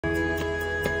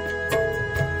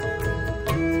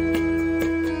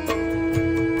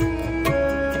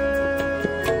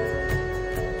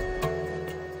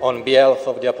On behalf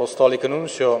of the Apostolic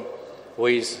Nuncio, who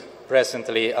is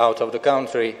presently out of the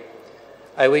country,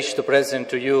 I wish to present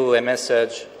to you a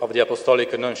message of the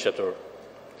Apostolic Nunciature.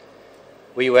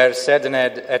 We were saddened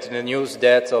at the news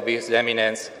death of His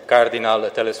Eminence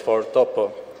Cardinal Telesphore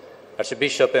Toppo,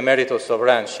 Archbishop Emeritus of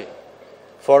Ranchi,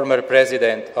 former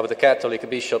President of the Catholic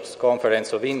Bishops'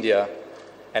 Conference of India,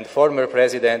 and former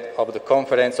President of the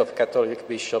Conference of Catholic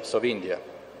Bishops of India.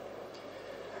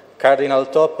 Cardinal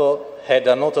Toppo had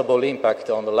a notable impact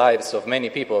on the lives of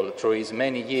many people through his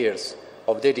many years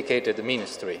of dedicated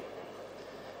ministry.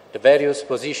 The various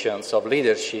positions of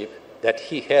leadership that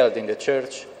he held in the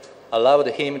Church allowed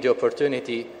him the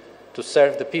opportunity to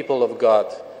serve the people of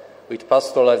God with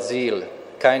pastoral zeal,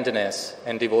 kindness,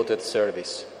 and devoted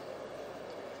service.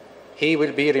 He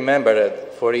will be remembered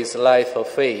for his life of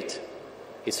faith,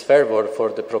 his fervor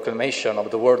for the proclamation of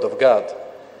the Word of God,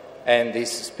 and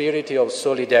his spirit of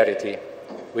solidarity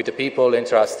with the people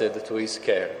entrusted to his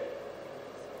care.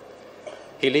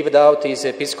 He lived out his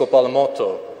episcopal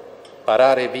motto,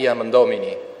 Parare viam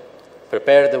Domini,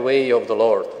 prepare the way of the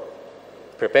Lord,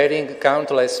 preparing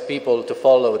countless people to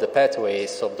follow the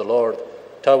pathways of the Lord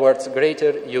towards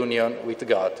greater union with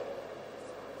God.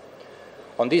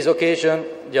 On this occasion,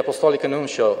 the Apostolic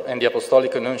Nuncio and the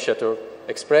Apostolic Nunciature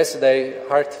express their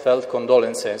heartfelt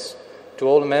condolences to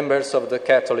all members of the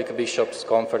Catholic Bishops'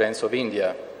 Conference of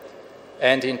India,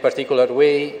 and in particular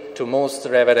way to Most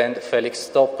Reverend Felix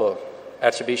Toppo,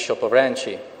 Archbishop of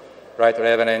Ranchi, Right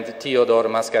Reverend Theodore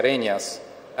Mascarenhas,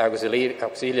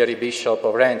 Auxiliary Bishop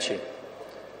of Ranchi,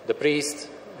 the priests,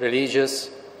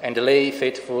 religious, and lay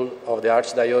faithful of the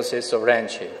Archdiocese of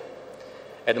Ranchi,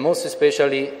 and most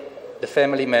especially the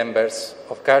family members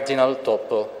of Cardinal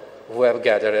Toppo who have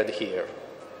gathered here.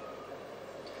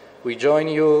 We join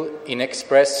you in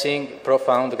expressing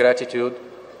profound gratitude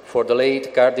for the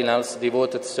late Cardinal's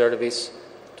devoted service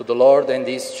to the Lord and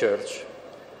His Church,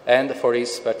 and for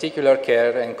his particular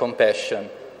care and compassion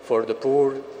for the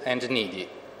poor and needy.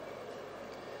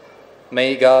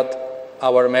 May God,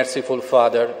 our merciful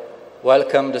Father,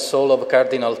 welcome the soul of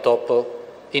Cardinal Toppo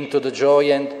into the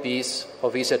joy and peace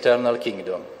of His eternal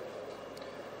kingdom.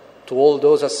 To all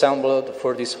those assembled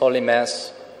for this Holy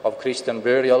Mass of Christian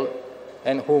burial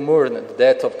and who mourn the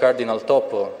death of Cardinal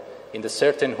Toppo in the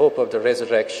certain hope of the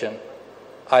resurrection,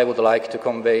 I would like to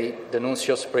convey the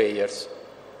Nuncio's prayers,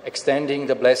 extending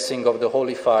the blessing of the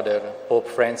Holy Father, Pope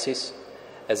Francis,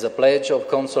 as a pledge of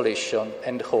consolation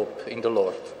and hope in the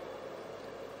Lord.